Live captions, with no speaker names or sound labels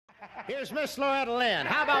Here's Miss Loretta Lynn.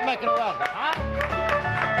 How about making a welcome,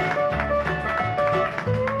 huh?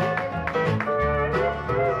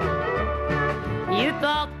 You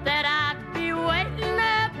thought that I'd be waiting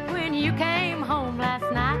up when you came home last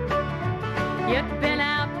night. You'd been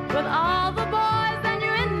out with all the boys and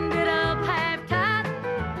you ended up half-tied.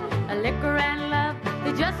 Liquor and love,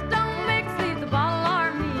 they just don't mix, leave the bottle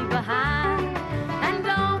or me behind. And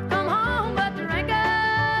don't come home but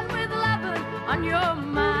drinking with lovin' on your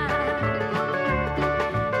mind.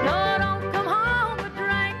 No, don't come home but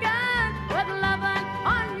drinking with lovin'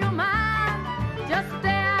 on your mind. Just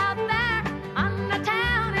stay out there on the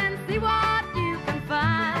town and see what you can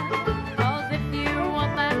find. 'Cause if you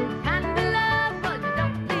want that kind of love, well, you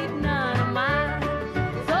don't need none of mine.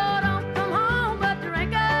 So don't come home but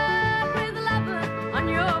drinking with lovin' on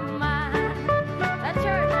your mind. That's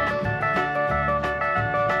yours now.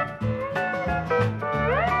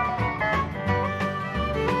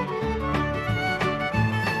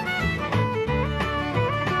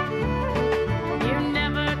 You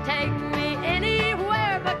never take me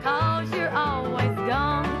anywhere because you're always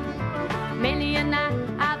gone. Many a night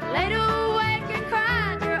I've laid awake and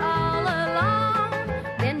cried you're all alone.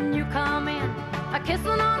 Then you come in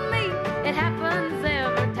a-kissing on me, it happens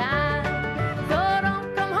every time. So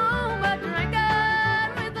don't come home but drinking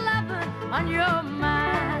with lovin' on your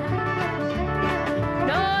mind.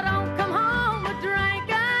 No, don't come home but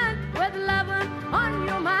drinking with lovin' on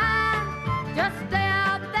your mind. Just stay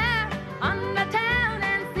out there on the town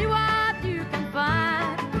and see what you can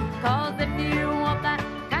find. 'Cause if you want that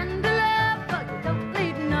kind of love, but you don't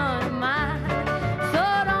need none of mine. So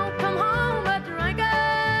don't come home but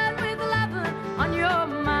drinking with lovin' on your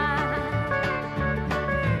mind.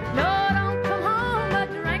 No, don't come home but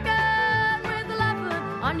drinking with lovin'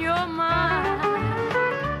 on your mind.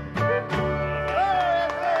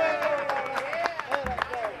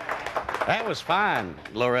 That was fine,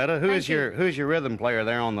 Loretta. Who's your rhythm player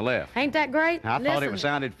there on the left? Ain't that great? I thought it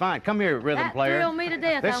sounded fine. Come here, rhythm That player. thrilled me to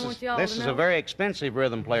death, I want y'all to This is know. a very expensive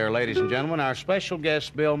rhythm player, ladies and gentlemen. Our special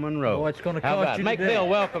guest, Bill Monroe. Oh, it's gonna How cost about it? you Make today. Bill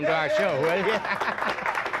welcome to our show, will you?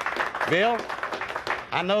 Bill,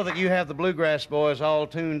 I know that you have the Bluegrass Boys all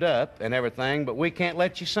tuned up and everything, but we can't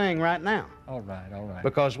let you sing right now All right, all right.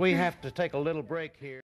 because we have to take a little break here.